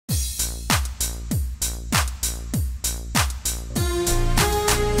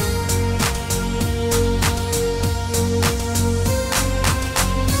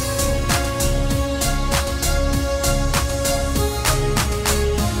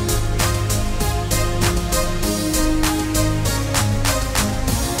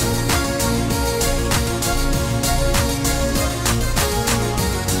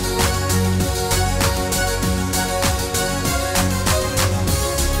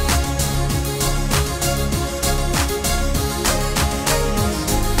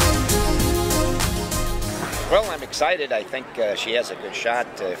excited. I think she has a good shot.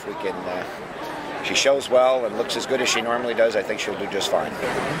 If we can, she shows well and looks as good as she normally does, I think she'll do just fine.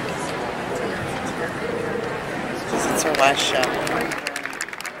 It's her last show.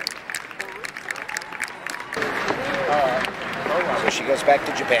 So she goes back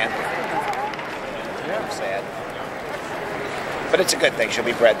to Japan. Sad. But it's a good thing. She'll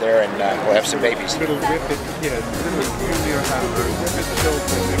be bred there, and we'll have some babies. Little whippet kids, little junior hounders, whippet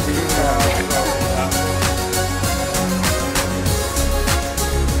children, and we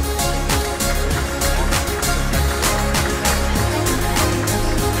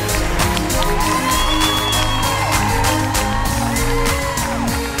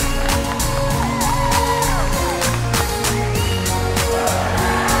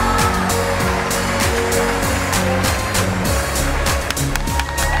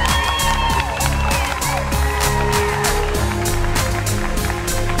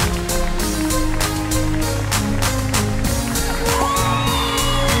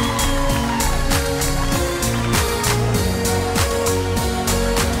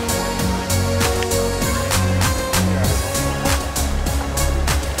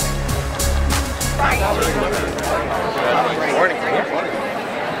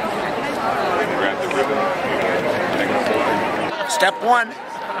Step one.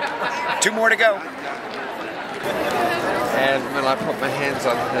 2 more to go. And when I put my hands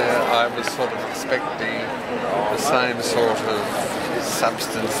on her, I was sort of expecting the same sort of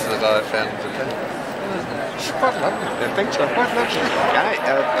substance that I found in her. She's quite lovely. I think so. Quite lovely.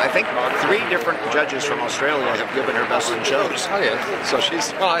 I think 3 different judges from Australia have given her best in shows. Oh yeah. So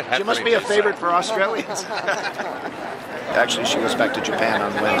she's. Well, she must be a favorite for Australians. Actually, she goes back to Japan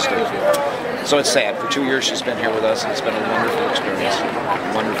on Wednesday. So it's sad. For 2 years she's been here with us, and it's been a wonderful experience.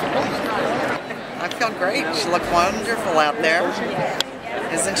 Wonderful. I feel great. She looked wonderful out there.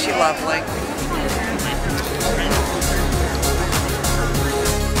 Isn't she lovely?